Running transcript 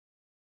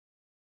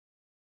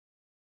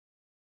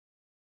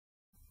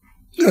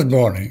Good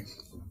morning.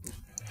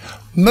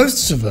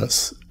 Most of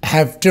us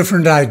have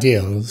different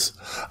ideas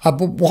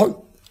about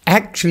what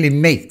actually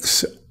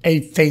makes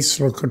a face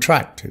look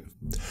attractive.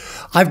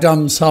 I've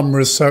done some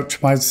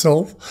research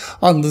myself,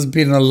 and there's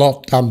been a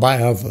lot done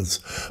by others.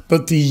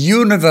 But the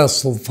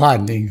universal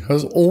finding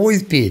has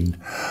always been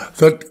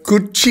that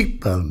good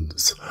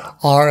cheekbones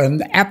are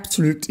an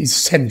absolute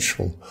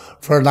essential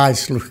for a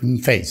nice-looking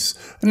face.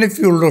 And if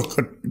you look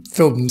at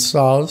film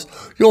stars,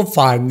 you'll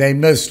find they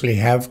mostly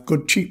have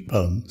good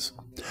cheekbones.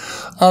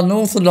 An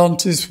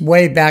orthodontist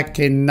way back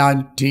in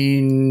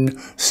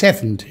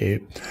 1970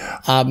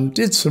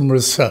 did some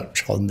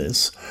research on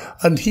this,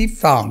 and he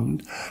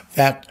found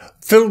that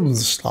film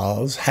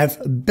stars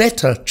have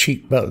better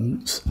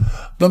cheekbones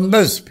than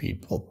most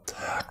people.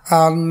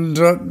 And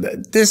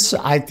this,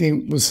 I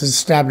think, was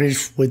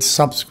established with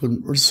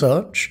subsequent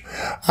research.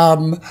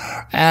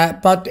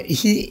 But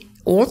he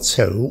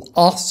also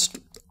asked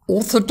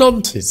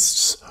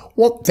orthodontists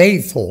what they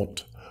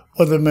thought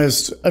were the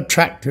most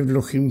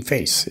attractive-looking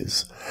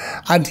faces.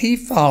 And he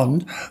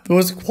found there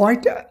was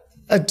quite a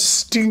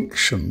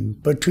distinction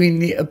between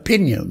the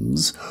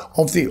opinions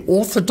of the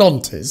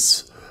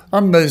orthodontists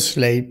and most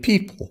lay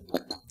people.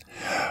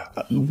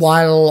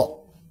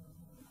 While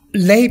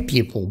lay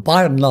people,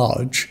 by and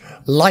large,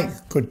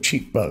 like good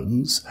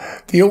cheekbones,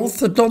 the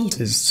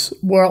orthodontists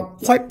were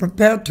quite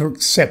prepared to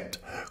accept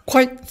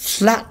quite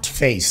flat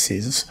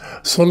faces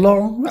so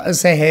long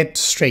as they had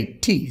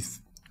straight teeth.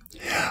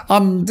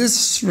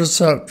 This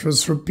research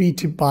was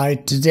repeated by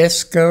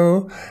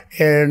Tedesco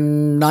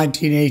in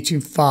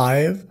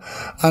 1985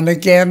 and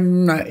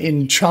again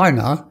in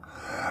China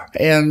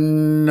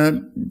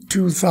in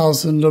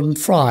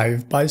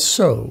 2005 by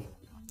So.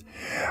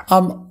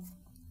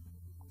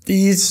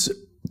 These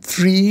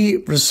three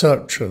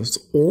researchers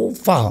all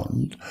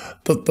found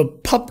that the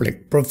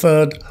public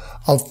preferred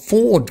a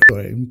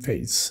forward-going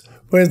face,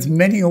 whereas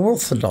many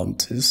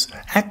orthodontists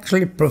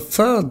actually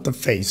preferred the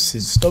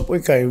faces that were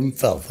going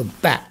further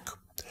back.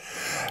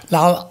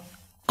 Now,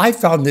 I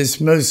found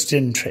this most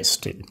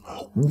interesting.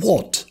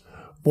 What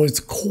was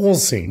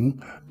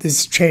causing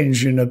this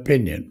change in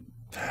opinion?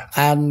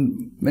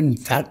 And, in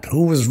fact,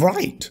 who was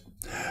right?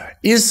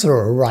 Is there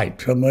a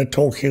right when we're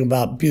talking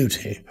about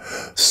beauty?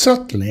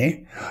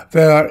 Certainly,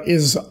 there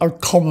is a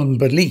common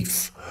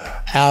belief,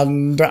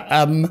 and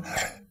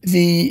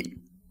the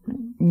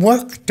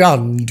work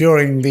done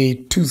during the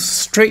tooth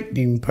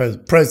straightening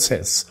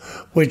process,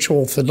 which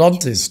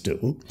orthodontists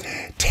do,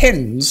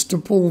 tends to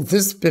pull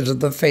this bit of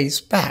the face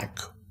back,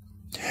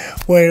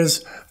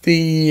 whereas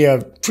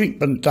the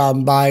treatment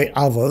done by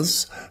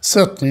others,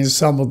 certainly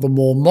some of the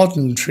more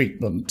modern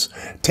treatments,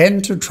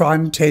 tend to try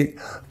and take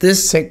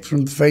this section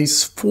of the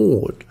face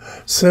forward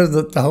so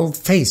that the whole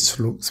face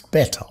looks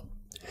better.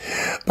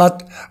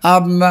 But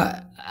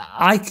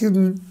I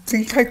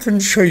think I can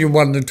show you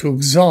one or two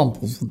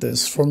examples of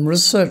this from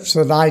research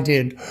that I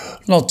did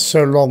not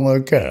so long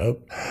ago.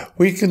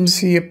 We can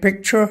see a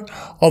picture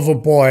of a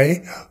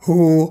boy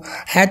who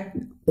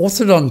had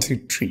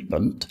orthodontic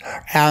treatment,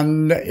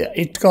 and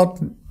it got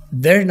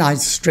very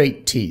nice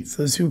straight teeth,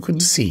 as you can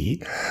see.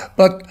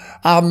 But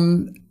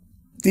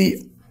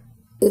the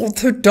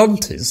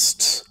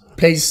orthodontists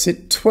placed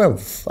it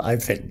 12th, I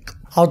think,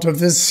 out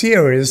of a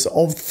series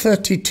of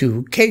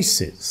 32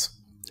 cases.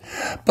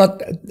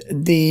 But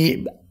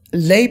the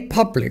lay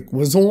public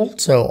was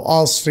also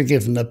asked to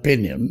give an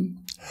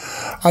opinion,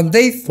 and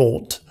they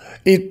thought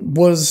it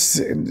was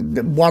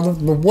one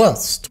of the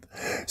worst.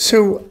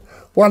 So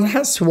one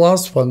has to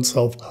ask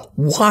oneself,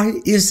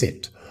 why is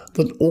it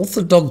that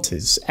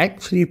orthodontists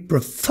actually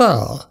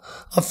prefer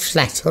a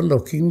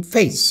flatter-looking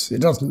face?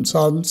 It doesn't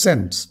sound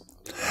sense.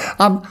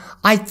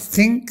 I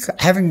think,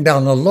 having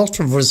done a lot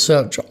of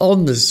research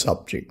on this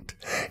subject,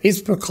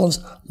 it's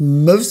because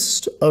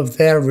most of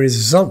their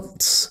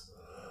results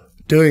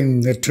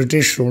doing the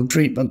traditional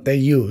treatment they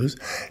use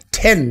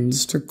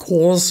tends to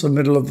cause the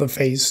middle of the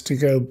face to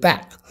go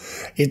back.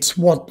 It's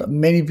what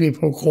many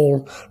people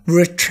call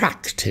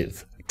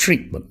retractive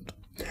treatment.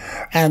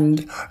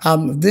 And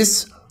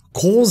this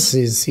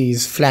causes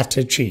these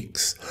flatter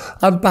cheeks.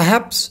 And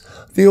perhaps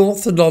the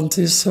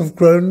orthodontists have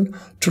grown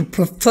to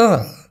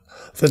prefer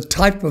the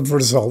type of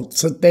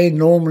results that they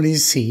normally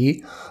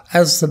see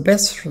as the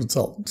best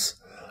results.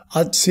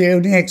 That's the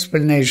only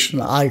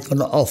explanation I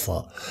can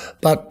offer.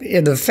 But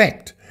in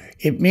effect,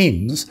 it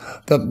means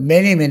that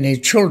many, many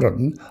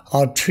children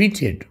are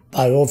treated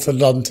by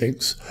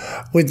orthodontics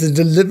with the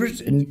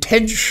deliberate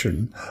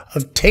intention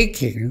of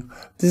taking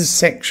this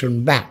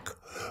section back,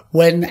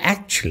 when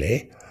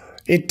actually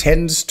it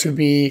tends to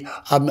be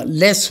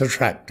less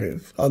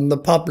attractive, and the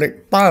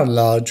public, by and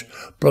large,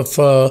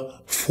 prefer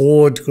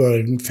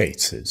forward-growing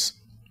faces.